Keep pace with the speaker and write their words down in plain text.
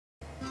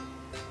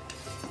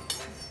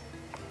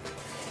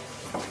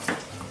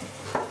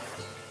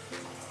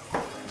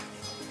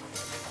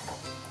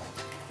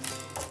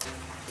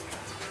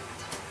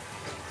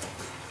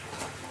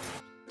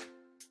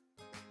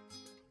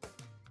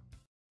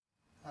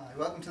Hi,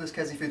 welcome to this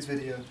Kezi Foods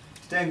video.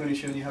 Today I'm going to be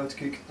showing you how to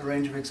cook a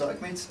range of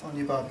exotic meats on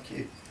your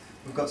barbecue.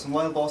 We've got some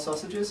wild boar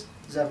sausages,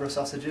 zebra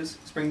sausages,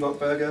 springbok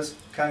burgers,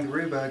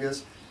 kangaroo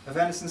burgers, a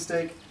venison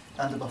steak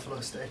and a buffalo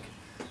steak.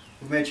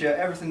 We've made sure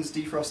everything's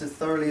defrosted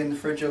thoroughly in the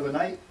fridge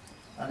overnight,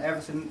 and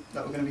everything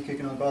that we're going to be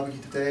cooking on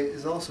barbecue today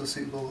is also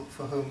suitable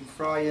for home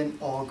frying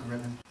or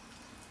grilling.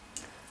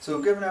 So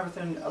we've given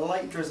everything a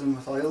light drizzling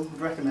with oil. We'd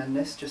recommend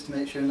this just to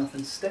make sure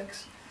nothing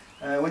sticks.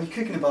 When you're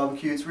cooking a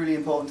barbecue, it's really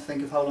important to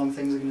think of how long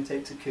things are going to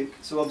take to cook.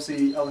 So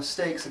obviously our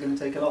steaks are going to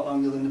take a lot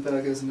longer than the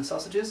burgers and the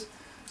sausages.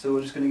 So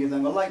we're just going to give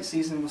them a light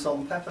seasoning with salt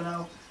and pepper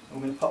now,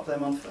 and we're going to pop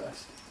them on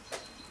first.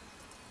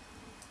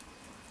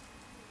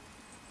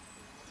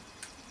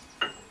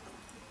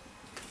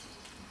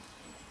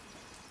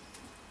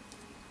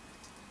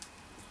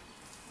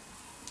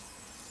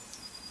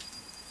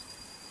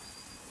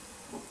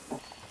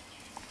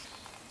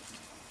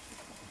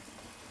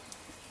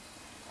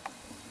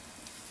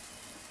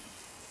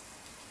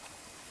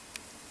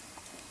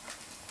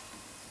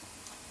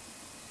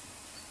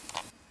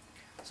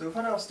 So we've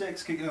had our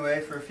steaks cooking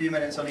away for a few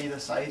minutes on either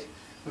side.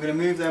 We're going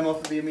to move them off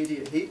of the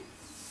immediate heat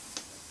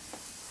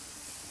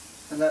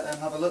and let them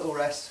have a little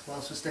rest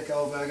whilst we stick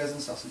our burgers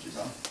and sausages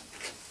on.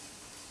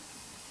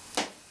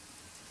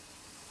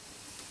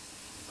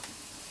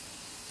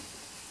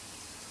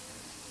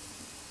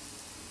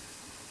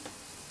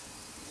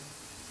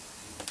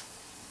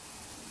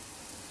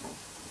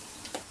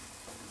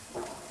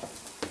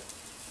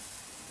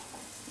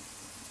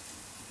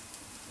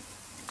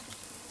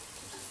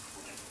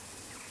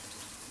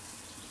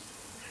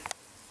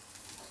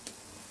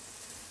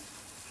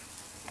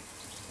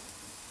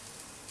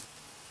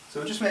 So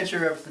we've just made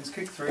sure everything's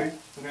cooked through.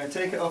 We're going to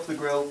take it off the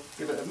grill,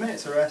 give it a minute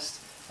to rest,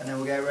 and then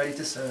we'll get ready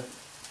to serve.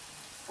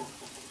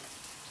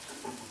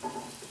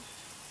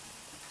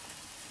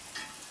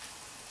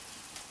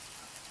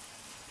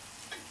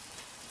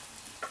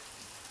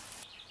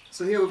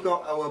 So here we've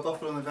got our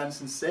buffalo and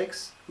venison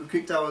steaks. We've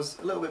cooked ours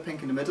a little bit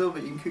pink in the middle,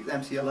 but you can cook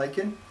them to your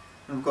liking.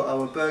 And we've got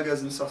our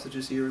burgers and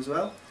sausages here as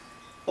well.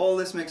 All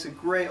this makes a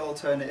great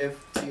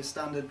alternative to your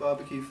standard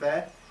barbecue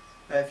fare.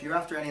 If you're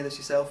after any of this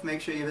yourself,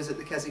 make sure you visit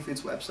the Kezi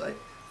Foods website.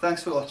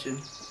 Thanks for watching.